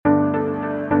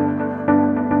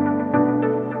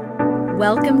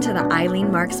Welcome to the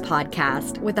Eileen Marks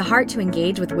podcast, with a heart to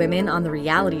engage with women on the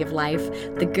reality of life,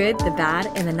 the good, the bad,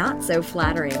 and the not so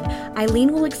flattering.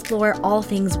 Eileen will explore all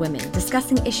things women,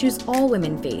 discussing issues all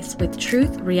women face with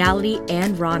truth, reality,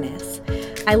 and rawness.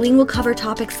 Eileen will cover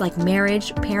topics like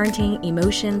marriage, parenting,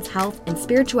 emotions, health, and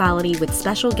spirituality with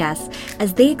special guests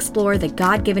as they explore the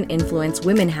God-given influence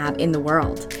women have in the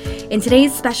world. In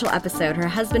today's special episode, her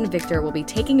husband Victor will be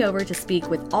taking over to speak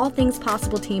with All Things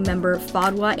Possible team member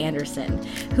Fadwa Anderson,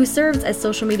 who serves as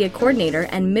social media coordinator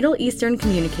and Middle Eastern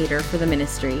communicator for the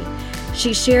ministry.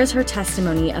 She shares her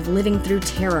testimony of living through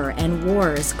terror and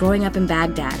wars growing up in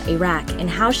Baghdad, Iraq, and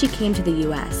how she came to the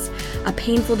U.S., a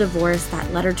painful divorce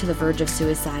that led her to the verge of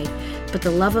suicide, but the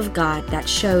love of God that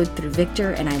showed through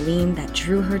Victor and Eileen that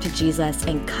drew her to Jesus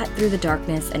and cut through the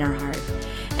darkness in her heart.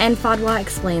 And Fadwa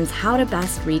explains how to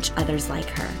best reach others like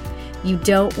her. You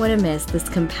don't want to miss this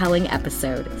compelling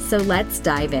episode, so let's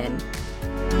dive in.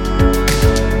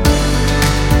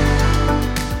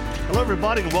 Hello,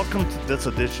 everybody, and welcome to this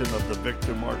edition of the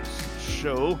Victor Marks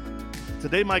Show.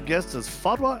 Today, my guest is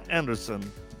Fadwa Anderson.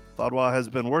 Fadwa has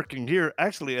been working here,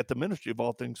 actually, at the Ministry of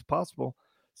All Things Possible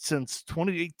since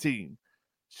 2018.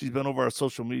 She's been over our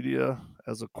social media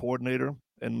as a coordinator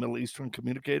and Middle Eastern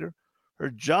communicator. Her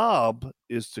job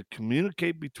is to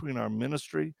communicate between our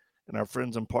ministry and our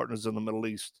friends and partners in the Middle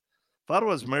East.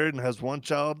 Fadwa is married and has one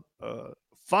child, a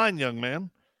fine young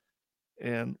man.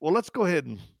 And, well, let's go ahead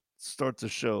and start the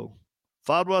show.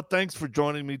 Fadwa, thanks for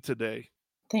joining me today.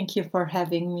 Thank you for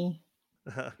having me.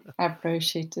 I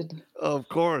appreciate it. Of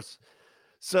course.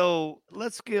 So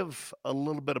let's give a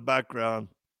little bit of background.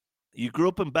 You grew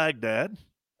up in Baghdad,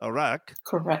 Iraq.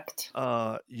 Correct.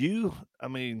 You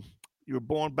were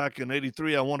born back in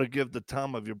 83. I want to give the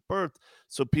time of your birth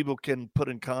so people can put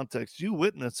in context. You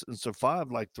witnessed and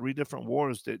survived like 3 different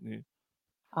wars, didn't you?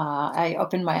 I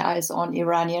opened my eyes on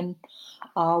Iranian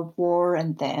war,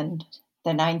 and then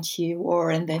the 90 war,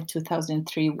 and then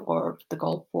 2003 war, the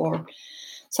Gulf War.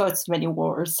 So it's many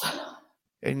wars.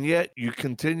 And yet you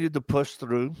continued to push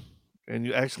through, and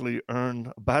you actually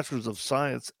earned a Bachelor's of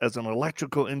Science as an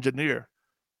electrical engineer.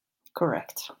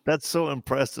 Correct. That's so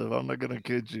impressive. I'm not going to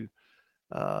kid you.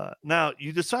 Now,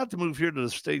 you decided to move here to the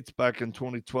States back in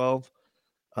 2012,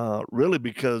 really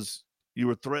because you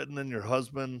were threatening your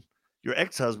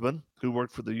ex-husband, who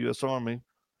worked for the U.S. Army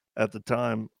at the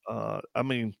time.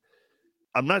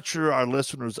 I'm not sure our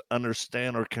listeners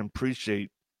understand or can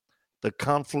appreciate the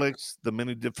conflicts, the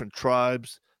many different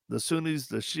tribes, the Sunnis,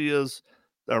 the Shias,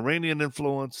 the Iranian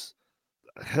influence,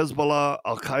 Hezbollah,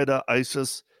 Al-Qaeda,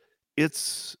 ISIS.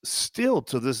 It's still,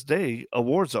 to this day, a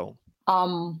war zone.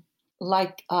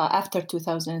 After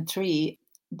 2003,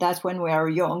 that's when we are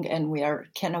young and we are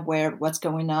kind of aware what's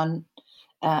going on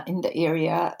in the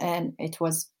area. And it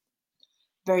was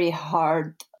very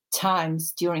hard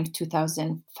times during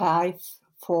 2005,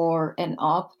 4 and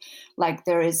up. Like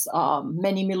there is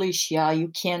many militia, you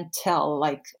can't tell.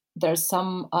 Like there's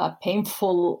some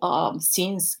painful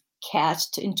scenes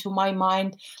catched into my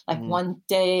mind. Like one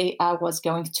day I was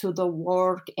going to the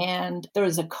work and there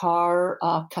is a car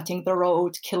cutting the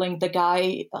road, killing the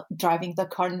guy driving the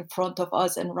car in front of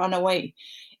us and run away.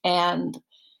 And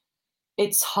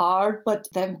it's hard, but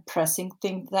the impressive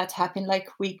thing that happened, like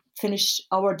we finish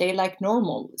our day like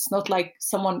normal. It's not like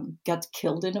someone got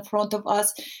killed in front of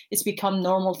us. It's become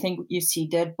normal thing. You see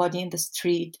dead body in the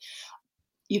street.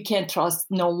 You can't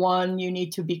trust no one. You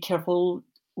need to be careful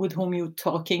with whom you're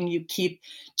talking. You keep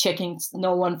checking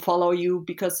no one follow you,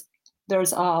 because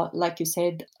there's like you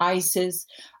said, ISIS,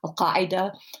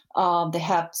 Al-Qaeda. They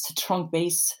have strong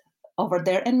base over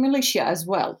there, and militia as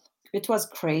well. It was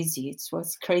crazy. It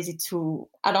was crazy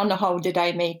I don't know how did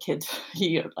I make it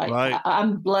here. Like right.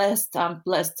 I'm blessed.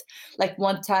 Like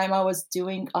one time I was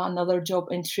doing another job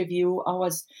interview. I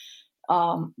was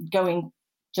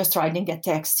just riding a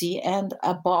taxi, and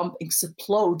a bomb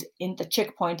exploded in the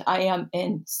checkpoint I am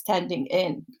standing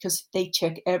in, because they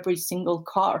check every single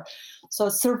car. So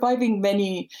surviving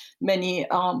many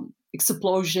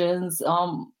explosions,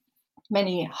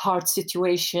 many hard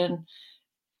situation.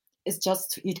 It's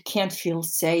just, you can't feel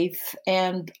safe.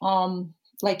 And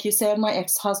like you said, my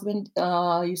ex-husband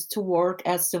used to work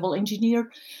as civil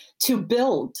engineer to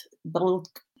build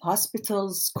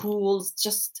hospitals, schools,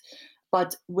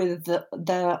 but with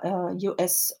the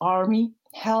U.S. Army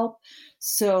help.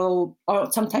 So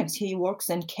sometimes he works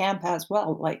in camp as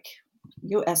well, like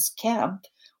U.S. camp,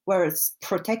 where it's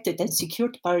protected and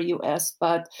secured by U.S.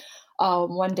 But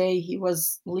one day he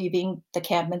was leaving the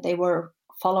camp and they were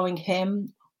following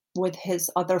him with his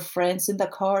other friends in the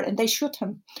car, and they shoot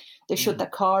him. They shoot the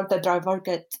car. The driver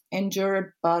got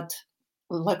injured, but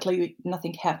luckily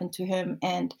nothing happened to him.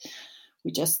 And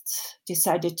we just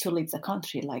decided to leave the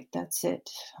country. Like, that's it.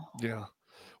 Yeah.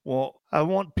 Well, I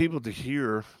want people to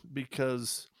hear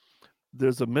because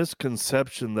there's a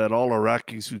misconception that all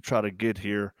Iraqis who try to get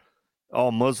here,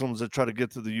 all Muslims that try to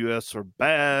get to the U.S. are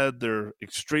bad, they're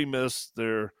extremists,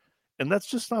 and that's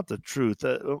just not the truth.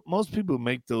 Most people who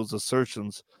make those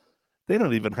assertions, they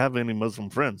don't even have any Muslim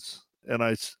friends. And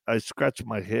I scratch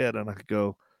my head and I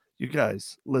go, you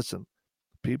guys, listen,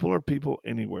 people are people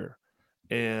anywhere.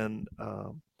 And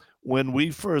when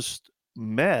we first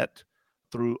met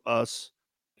through us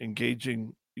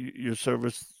engaging your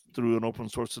service through an open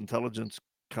source intelligence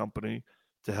company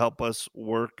to help us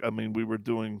work, I mean, we were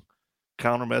doing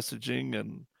counter messaging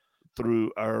and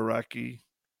through our Iraqi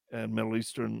and Middle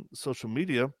Eastern social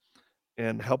media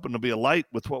and helping to be a light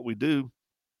with what we do.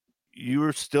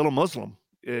 You're still a Muslim.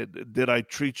 Did I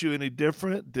treat you any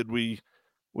different?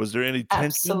 Was there any tension?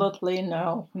 Absolutely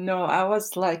no. No, I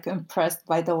was like impressed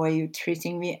by the way you're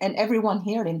treating me and everyone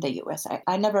here in the US.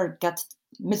 I never got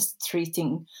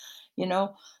mistreating, you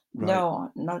know. Right.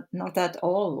 No, not at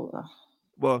all.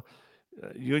 Well,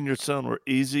 you and your son were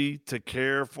easy to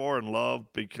care for and love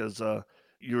because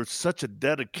you're such a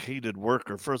dedicated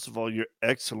worker. First of all, your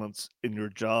excellence in your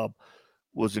job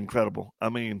was incredible. I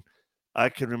mean, I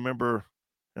can remember,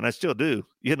 and I still do,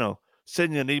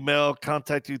 send you an email,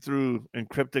 contact you through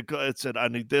encrypted. It said, I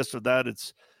need this or that.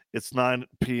 It's 9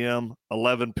 p.m.,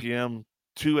 11 p.m.,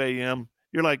 2 a.m.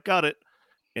 You're like, got it.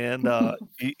 And, I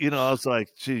was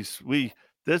like, geez,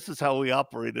 this is how we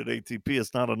operate at ATP.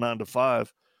 It's not a 9 to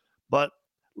 5. But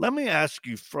let me ask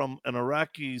you from an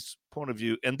Iraqi's point of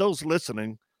view, and those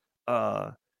listening,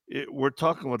 we're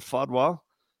talking with Fadwa.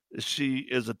 She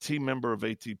is a team member of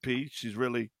ATP. She's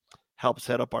really helps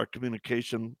head up our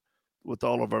communication with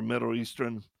all of our Middle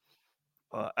Eastern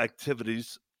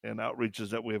activities and outreaches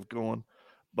that we have going.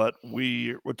 But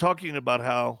we're talking about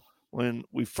how when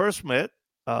we first met,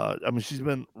 I mean, she's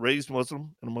been raised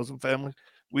Muslim in a Muslim family.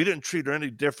 We didn't treat her any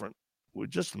different. We're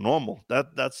just normal.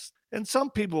 And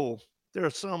some people, there are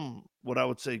some, what I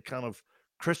would say, kind of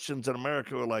Christians in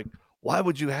America who are like, why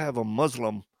would you have a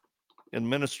Muslim in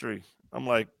ministry? I'm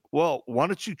like, well, why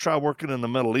don't you try working in the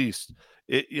Middle East?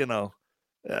 You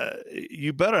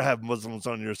better have Muslims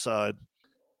on your side.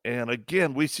 And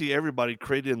again, we see everybody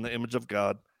created in the image of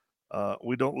God.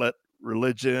 We don't let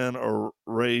religion or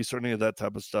race or any of that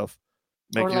type of stuff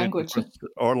Or make any language. difference.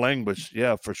 Or language,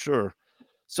 yeah, for sure.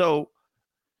 So,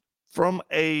 from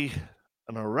an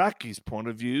Iraqi's point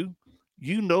of view,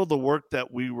 you know the work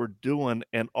that we were doing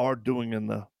and are doing in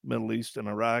the Middle East and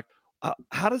Iraq.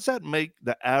 How does that make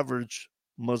the average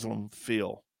Muslim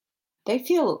feel? They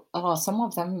feel, some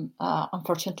of them,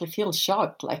 unfortunately, feel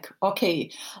shocked. Like,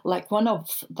 okay, like one of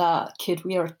the kid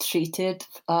we are treated,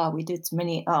 we did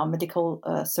many medical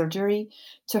surgery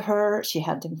to her. She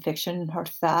had infection in her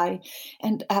thigh,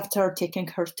 and after taking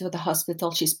her to the hospital,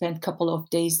 she spent a couple of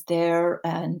days there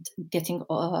and getting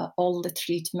all the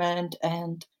treatment.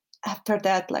 And after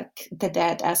that, like the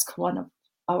dad asked one of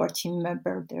our team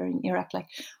member there in Iraq, like,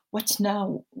 what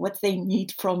now? What they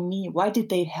need from me? Why did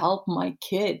they help my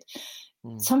kid?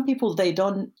 Mm. Some people, they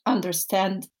don't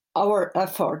understand our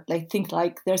effort. They think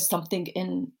like there's something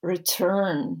in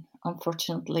return,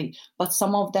 unfortunately. But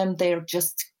some of them, they're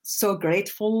just so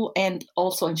grateful and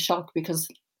also in shock because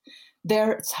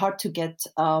there it's hard to get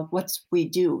what we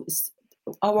do.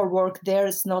 Our work there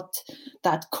is not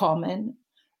that common.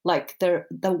 Like the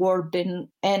war been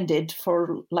ended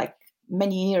for like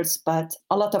many years, but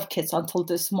a lot of kids until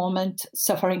this moment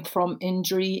suffering from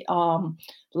injury,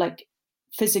 like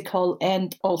physical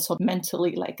and also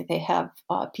mentally, like they have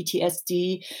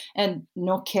PTSD and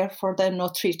no care for them, no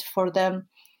treat for them.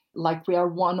 Like we are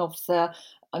one of the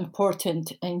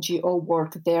important NGO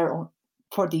work there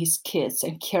for these kids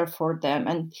and care for them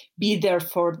and be there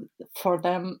for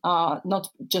them, not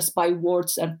just by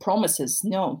words and promises.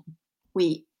 No,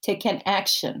 we take an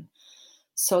action.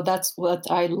 So that's what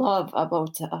I love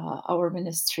about our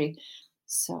ministry.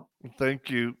 So Thank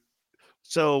you.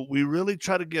 So we really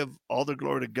try to give all the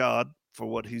glory to God for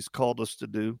what He's called us to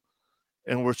do.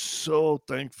 And we're so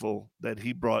thankful that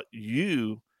He brought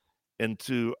you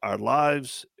into our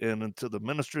lives and into the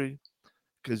ministry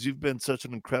because you've been such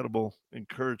an incredible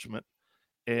encouragement.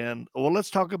 And well,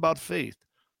 let's talk about faith.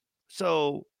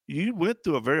 So you went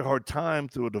through a very hard time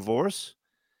through a divorce,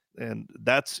 and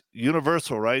that's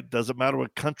universal, right? Doesn't matter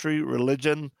what country,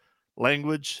 religion,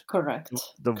 language. correct.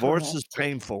 Divorce is Correct.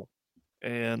 painful.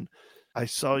 And I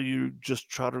saw you just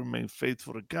try to remain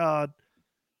faithful to God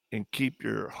and keep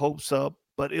your hopes up,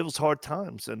 but it was hard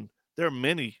times. And there are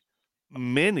many,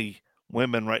 many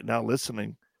women right now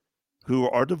listening who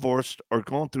are divorced or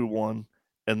going through one,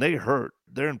 and they hurt.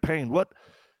 They're in pain. What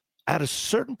at a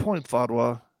certain point,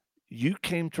 Fadwa, you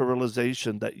came to a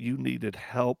realization that you needed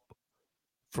help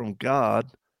from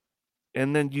God,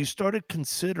 and then you started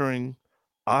considering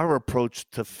our approach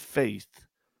to faith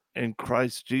in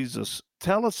Christ Jesus.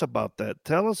 Tell us about that.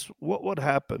 Tell us what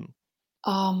happened.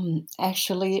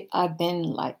 Actually, I've been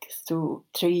like through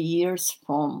 3 years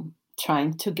from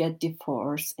trying to get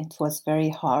divorced. It was very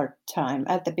hard time.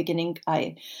 At the beginning,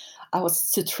 I was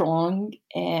strong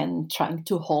and trying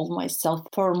to hold myself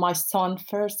for my son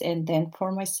first and then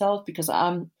for myself, because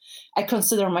I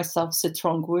consider myself a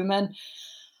strong woman.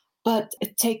 But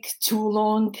it takes too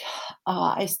long.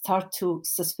 I start to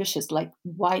suspicious, like,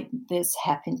 why this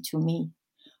happened to me?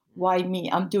 Why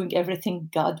me? I'm doing everything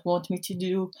God wants me to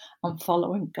do. I'm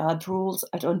following God rules.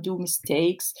 I don't do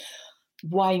mistakes.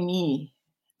 Why me?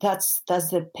 That's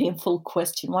the painful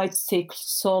question. Why it takes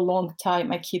so long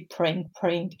time? I keep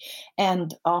praying,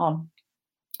 and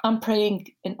I'm praying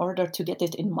in order to get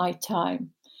it in my time.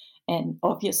 And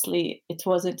obviously, it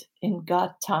wasn't in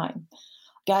God's time.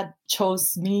 God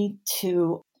chose me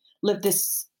to live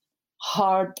this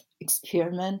hard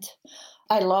experiment.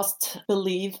 I lost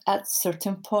belief at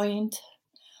certain point.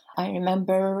 I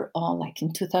remember like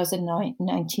in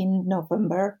 2019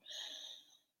 November,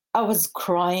 I was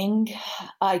crying.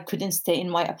 I couldn't stay in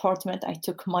my apartment. I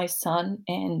took my son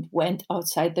and went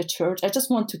outside the church. I just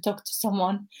want to talk to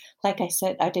someone. Like I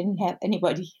said, I didn't have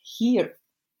anybody here.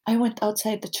 I went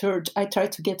outside the church. I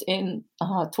tried to get in.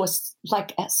 It was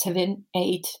like at 7,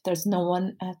 8. There's no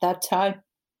one at that time.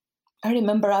 I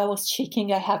remember I was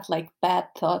shaking. I had like bad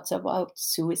thoughts about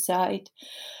suicide,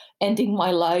 ending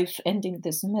my life, ending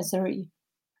this misery.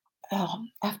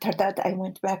 After that, I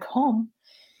went back home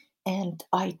and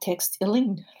I texted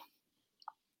Eileen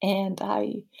and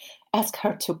I asked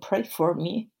her to pray for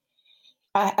me.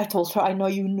 I told her, I know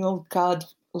you know God,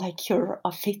 like you're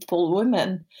a faithful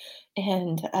woman.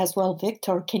 And as well,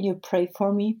 Victor, can you pray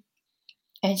for me?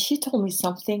 And she told me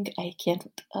something I can't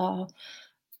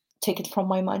take it from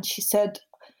my mind. She said,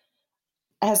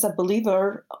 as a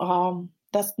believer,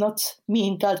 does not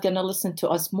mean God gonna listen to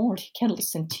us more. He can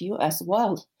listen to you as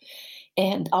well.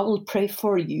 And I will pray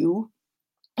for you.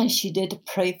 And she did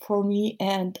pray for me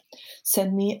and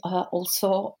send me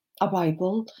also a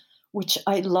Bible, which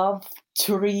I love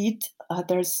to read.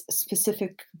 There's a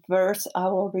specific verse. I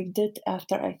will read it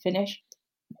after I finish.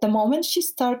 The moment she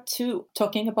started to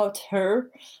talking about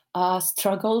her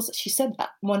struggles, she said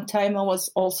one time I was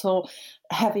also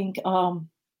having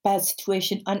bad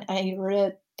situation, and I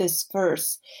read this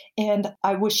verse, and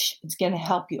I wish it's gonna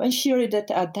help you. And she read it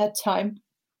at that time,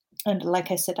 and like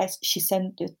I said, she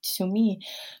sent it to me.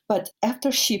 But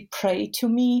after she prayed to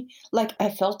me, like I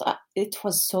felt it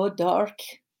was so dark,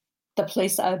 the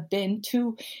place I've been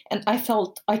to, and I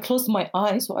closed my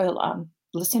eyes while I'm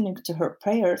listening to her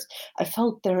prayers. I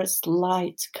felt there is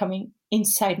light coming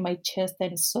inside my chest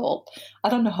and soul. I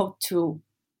don't know how to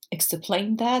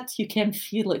explain that. You can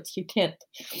feel it. You can't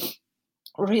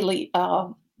really,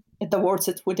 the words,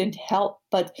 it wouldn't help,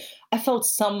 but I felt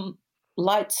some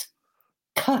light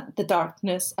cut the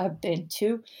darkness I've been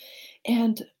to.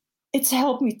 And it's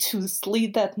helped me to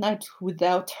sleep that night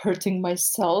without hurting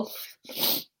myself.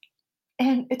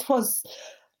 And it was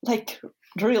like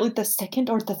really the second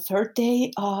or the third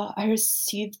day I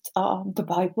received the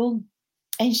Bible.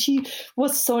 And she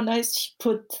was so nice. She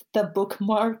put the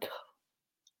bookmark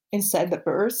inside the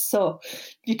verse. So,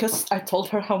 because I told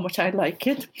her how much I like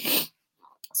it.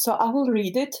 So I will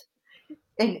read it.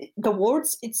 And the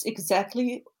words, it's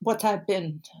exactly what I've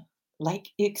been like,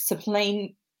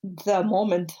 explain the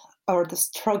moment or the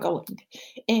struggling.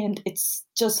 And it's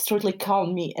just really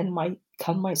calm me and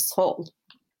calm my soul.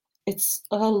 It's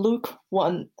Luke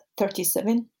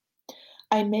 1:37.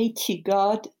 I may to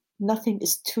God, nothing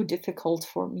is too difficult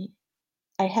for me.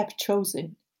 I have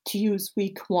chosen to use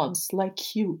weak ones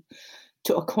like you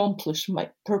to accomplish my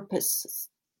purposes.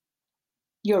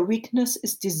 Your weakness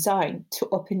is designed to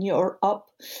open you up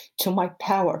to my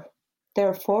power.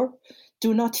 Therefore,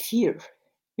 do not fear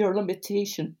your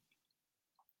limitation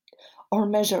or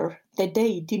measure the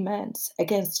day demands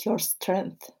against your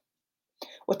strength.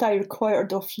 What I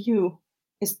required of you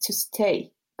is to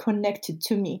stay connected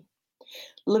to me.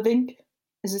 Living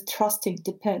is a trusting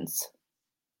depends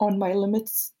on my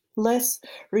limitless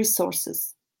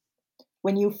resources.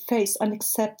 When you face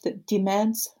unaccepted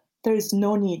demands, there is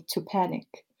no need to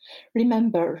panic.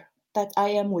 Remember that I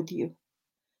am with you.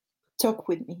 Talk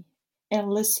with me and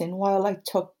listen while I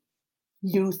talk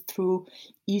you through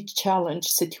each challenge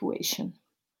situation.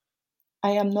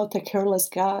 I am not a careless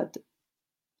God.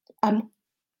 I'm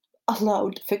allow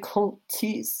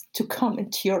difficulties to come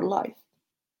into your life.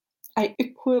 I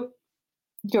equip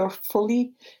you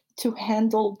fully to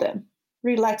handle them.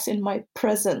 Relax in my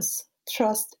presence.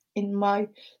 Trust in my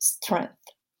strength.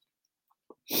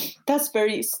 That's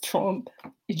very strong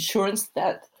insurance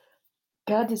that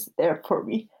God is there for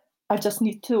me. I just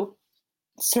need to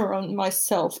surround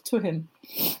myself to Him.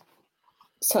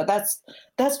 So that's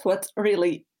what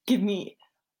really give me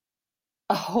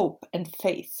a hope and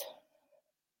faith.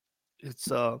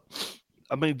 It's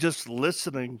I mean, just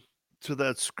listening to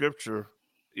that scripture,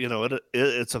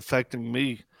 it's affecting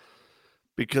me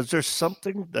because there's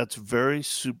something that's very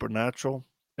supernatural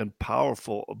and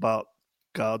powerful about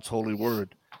God's holy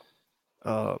word.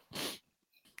 Uh,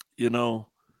 you know,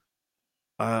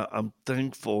 I'm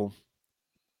thankful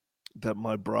that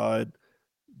my bride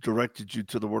directed you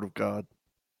to the word of God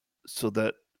so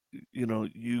that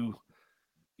you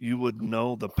would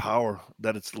know the power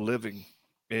that it's living.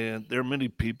 And there are many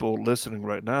people listening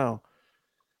right now,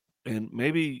 and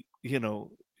maybe you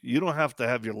don't have to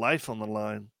have your life on the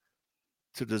line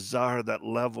to desire that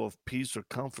level of peace or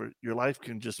comfort. Your life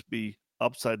can just be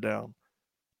upside down,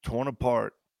 torn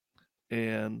apart,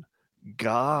 and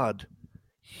God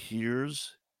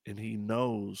hears and He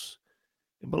knows.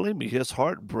 And believe me, His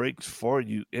heart breaks for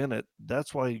you in it.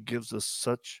 That's why He gives us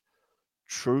such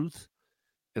truth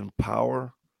and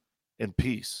power and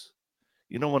peace.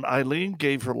 When Eileen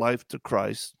gave her life to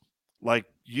Christ, like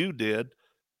you did,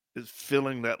 is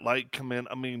feeling that light come in.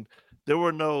 I mean, there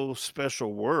were no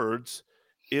special words.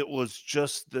 It was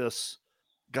just this,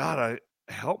 God,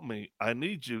 help me. I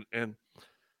need you. And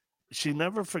she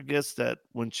never forgets that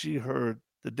when she heard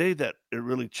the day that it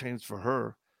really changed for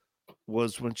her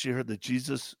was when she heard that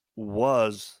Jesus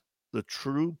was the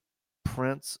true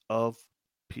Prince of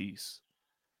Peace.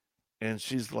 And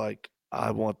she's like,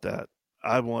 I want that.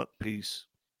 I want peace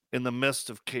in the midst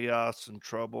of chaos and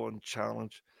trouble and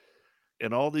challenge.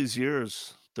 And all these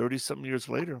years, 30 something years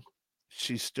later,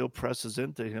 she still presses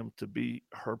into him to be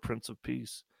her Prince of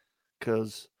Peace.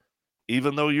 Because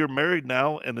even though you're married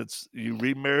now and you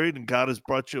remarried and God has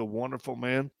brought you a wonderful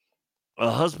man, a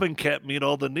husband can't meet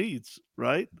all the needs,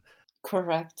 right?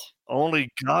 Correct. Only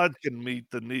God can meet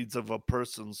the needs of a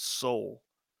person's soul.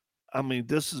 I mean,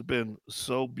 this has been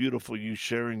so beautiful, you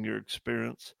sharing your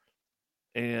experience.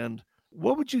 And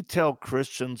what would you tell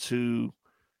Christians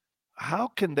how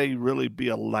can they really be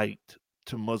a light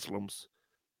to Muslims,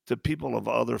 to people of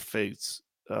other faiths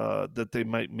that they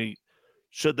might meet?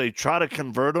 Should they try to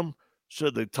convert them?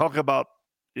 Should they talk about,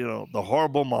 the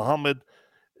horrible Muhammad?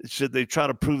 Should they try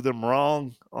to prove them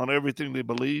wrong on everything they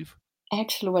believe?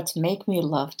 Actually, what make me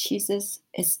love Jesus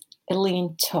is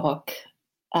Elaine talk,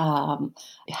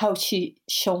 how she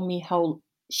showed me how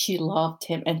she loved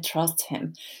him and trust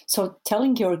him. So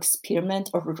telling your experiment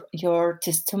or your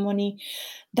testimony,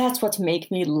 that's what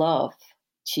make me love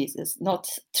Jesus, not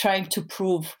trying to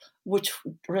prove which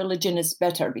religion is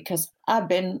better, because I've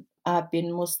been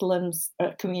Muslims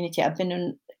community, I've been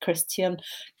in Christian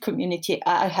community.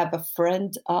 I have a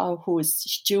friend who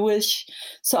is Jewish,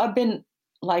 so I've been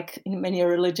like in many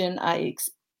religion. I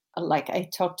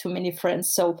talk to many friends.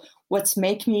 So what's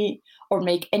make me or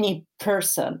make any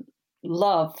person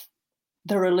love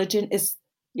the religion is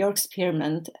your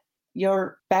experiment,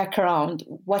 your background,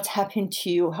 what happened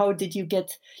to you, how did you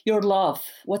get your love,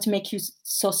 what make you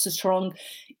so strong,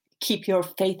 keep your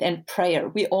faith and prayer.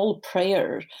 We all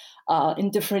prayer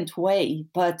in different way,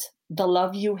 but the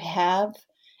love you have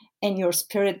and your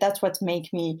spirit, that's what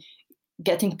make me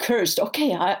get encouraged.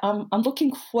 Okay, I'm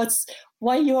looking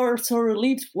why you're so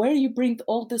relieved, where you bring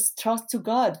all this trust to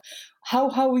God,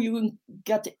 how you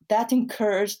get that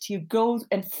encouraged, you go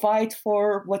and fight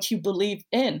for what you believe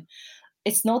in.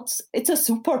 It's a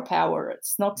superpower.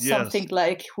 It's not Yes. something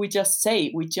like we just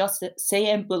say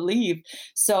and believe.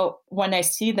 So when I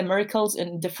see the miracles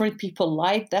in different people's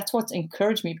life, that's what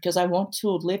encouraged me, because I want to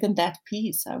live in that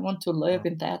peace. I want to live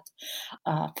in that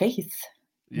faith.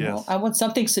 I Yes. want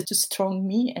something to strong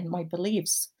me and my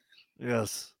beliefs,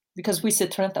 Yes. because we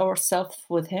strengthen ourselves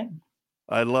with Him.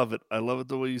 I love it. I love it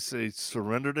the way you say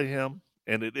surrender to Him,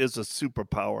 and it is a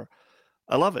superpower.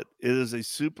 I love it. It is a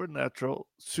supernatural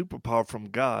superpower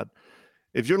from God.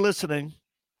 If you're listening,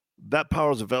 that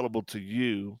power is available to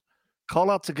you. Call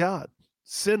out to God.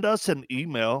 Send us an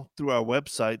email through our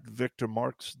website,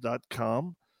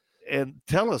 victormarks.com, and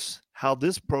tell us how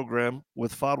this program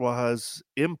with Fadwa has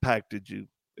impacted you.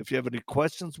 If you have any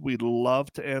questions, we'd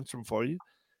love to answer them for you.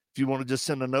 If you want to just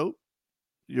send a note,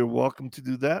 you're welcome to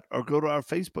do that, or go to our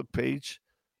Facebook page,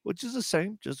 which is the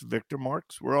same, just Victor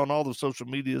Marks. We're on all the social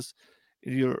medias.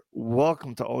 You're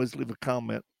welcome to always leave a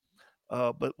comment.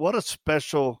 But what a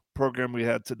special program we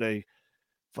had today.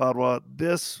 Fadwa,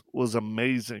 this was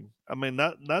amazing. I mean,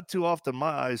 not too often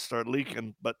my eyes start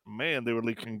leaking, but man, they were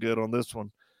leaking good on this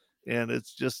one. And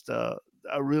it's just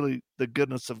really the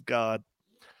goodness of God.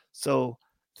 So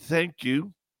thank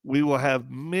you. We will have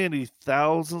many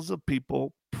thousands of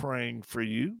people praying for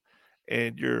you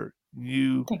and your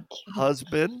new Thank you.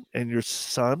 husband and your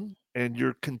son and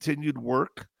your continued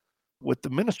work with the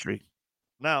ministry.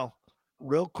 Now,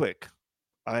 real quick,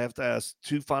 I have to ask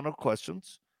two final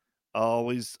questions. I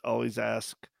always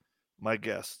ask my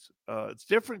guests. It's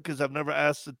different because I've never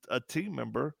asked a team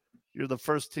member. You're the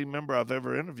first team member I've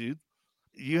ever interviewed.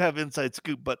 You have inside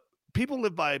scoop, but people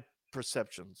live by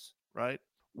perceptions, right?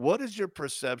 What is your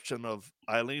perception of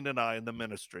Eileen and I in the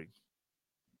ministry?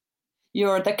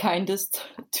 You're the kindest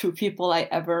two people I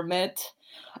ever met.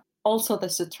 Also, the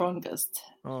strongest.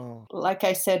 Oh, Like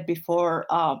I said before,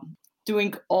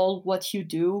 doing all what you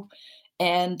do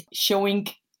and showing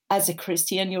as a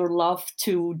Christian your love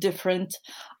to different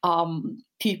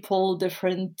people,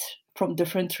 different from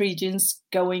different regions,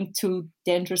 going to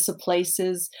dangerous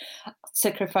places,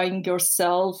 sacrificing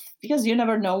yourself because you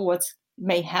never know what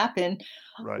may happen.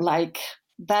 right. Like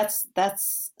that's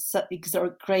a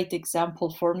great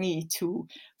example for me to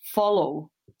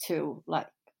follow. To like,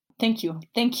 thank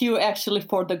you actually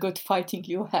for the good fighting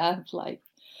you have. Like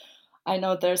I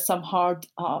know there's some hard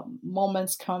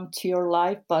moments come to your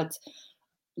life, but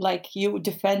like you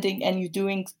defending and you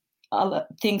doing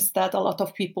things that a lot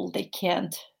of people they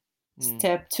can't Mm,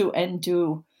 step to and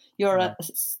do. You're mm,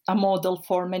 a model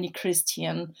for many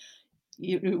Christian.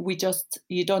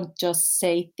 You don't just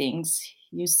say things,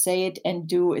 you say it and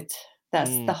do it.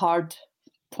 That's mm. the hard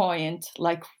point.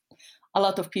 Like a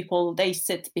lot of people they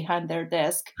sit behind their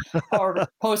desk or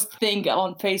post thing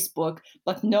on Facebook,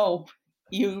 but no,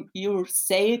 you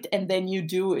say it and then you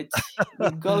do it.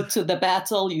 You go to the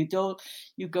battle, you go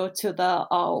to the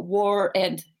war,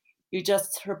 and you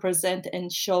just represent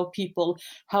and show people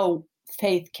how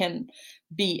faith can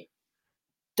be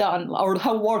done or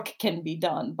how work can be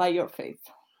done by your faith.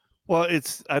 Well,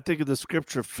 I think of the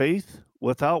scripture, faith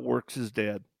without works is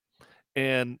dead.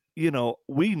 And,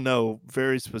 we know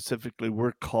very specifically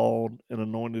we're called and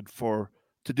anointed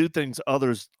to do things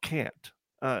others can't.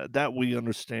 That we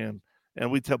understand.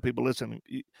 And we tell people, listen,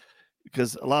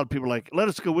 because a lot of people are like, let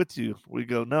us go with you. We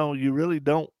go, no, you really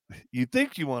don't. You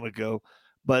think you want to go,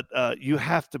 but you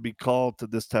have to be called to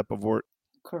this type of work.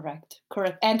 Correct.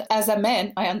 And as a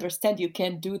man, I understand you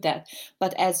can do that.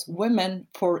 But as women,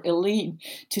 for Eileen,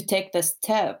 to take the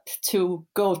step to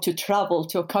go to travel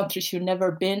to a country she's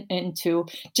never been into,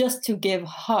 just to give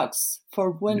hugs for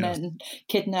Yes. women,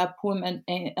 kidnap women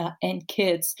and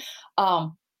kids,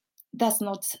 that's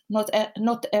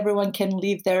not everyone can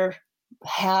leave their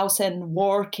house and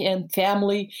work and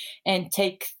family and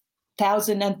take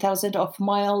thousands of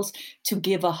miles to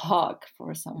give a hug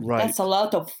for someone. That's a Right.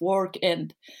 lot of work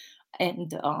and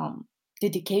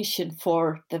dedication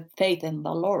for the faith in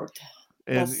the Lord.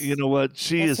 And you That's know what?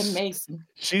 amazing.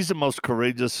 She's the most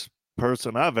courageous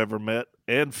person I've ever met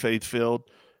and faith filled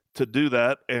to do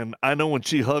that. And I know when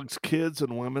she hugs kids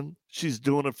and women, she's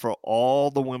doing it for all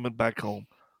the women back home,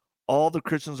 all the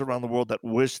Christians around the world that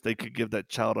wish they could give that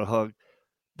child a hug.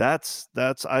 That's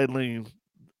Eileen,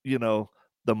 you know,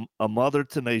 a mother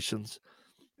to nations.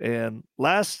 And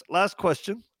last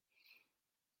question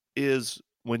is,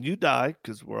 when you die,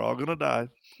 because we're all gonna die.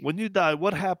 When you die,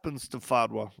 what happens to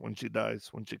Fadwa when she dies?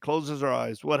 When she closes her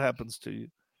eyes, what happens to you?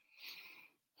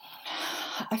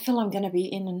 I feel I'm going to be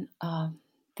in a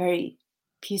very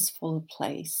peaceful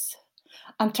place.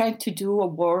 I'm trying to do a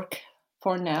work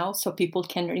for now so people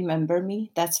can remember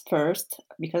me. That's first,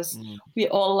 because Mm, we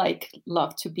all like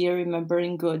love to be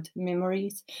remembering good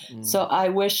memories. So mm, I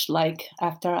wish like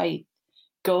after I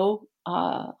go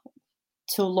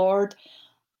to Lord,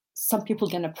 some people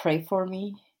gonna pray for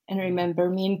me and mm. remember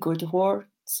me in good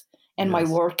words, and my Yes.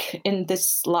 work in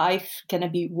this life gonna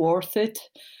be worth it.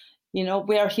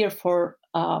 We are here for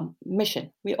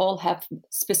mission. We all have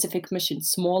specific missions,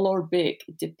 small or big,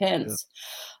 it Yeah. depends.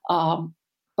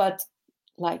 But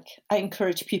like I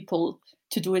encourage people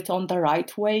to do it on the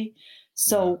right way. Yeah.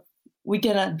 So we're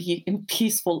gonna be in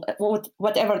peaceful.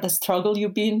 Whatever the struggle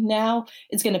you've been now,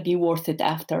 it's gonna be worth it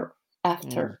after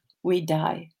Mm. we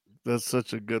die. That's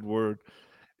such a good word.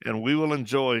 And we will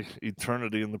enjoy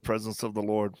eternity in the presence of the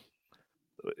Lord.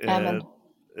 Amen.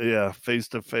 And yeah, face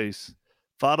to face.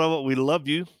 Father, we love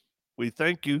you. We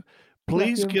thank you. Love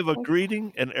Please you. give a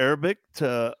greeting in Arabic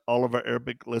to all of our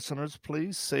Arabic listeners.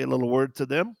 Please say a little word to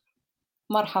them.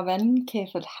 مرحبا،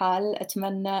 كيف الحال؟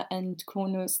 أتمنى أن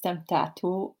تكونوا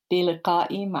استمتعتوا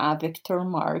بلقائي مع فيكتور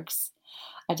ماركس.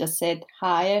 I just said,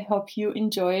 hi, I hope you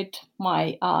enjoyed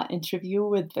my interview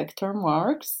with Victor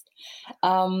Marx.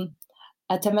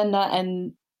 أتمنى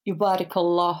أن يبارك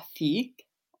الله فيك.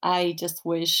 I just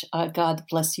wish God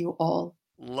bless you all.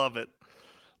 Love it.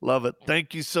 Love it.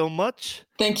 Thank you so much.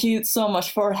 Thank you so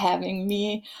much for having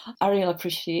me. I really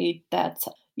appreciate that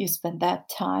you spent that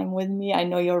time with me. I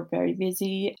know you're very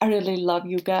busy. I really love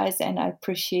you guys, and I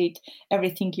appreciate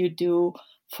everything you do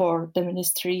for the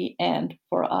ministry and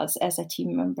for us as a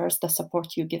team members, the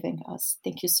support you're giving us.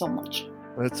 Thank you so much.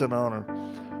 It's an honor.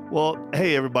 Well,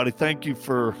 hey, everybody, thank you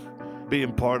for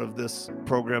being part of this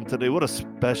program today. What a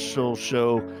special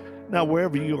show. Now,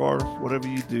 wherever you are, whatever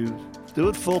you do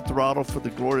it full throttle for the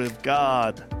glory of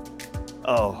God.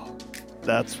 Oh,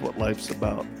 that's what life's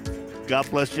about. God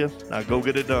bless you. Now go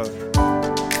get it done.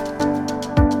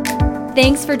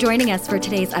 Thanks for joining us for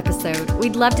today's episode.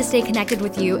 We'd love to stay connected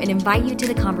with you and invite you to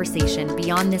the conversation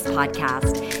beyond this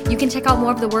podcast. You can check out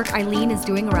more of the work Eileen is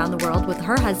doing around the world with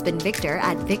her husband, Victor,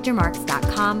 at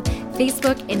victormarx.com,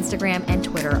 Facebook, Instagram, and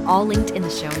Twitter, all linked in the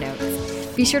show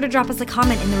notes. Be sure to drop us a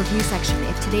comment in the review section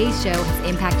if today's show has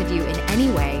impacted you in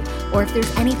any way, or if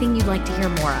there's anything you'd like to hear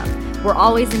more of. We're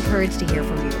always encouraged to hear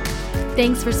from you.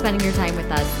 Thanks for spending your time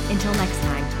with us. Until next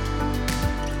time.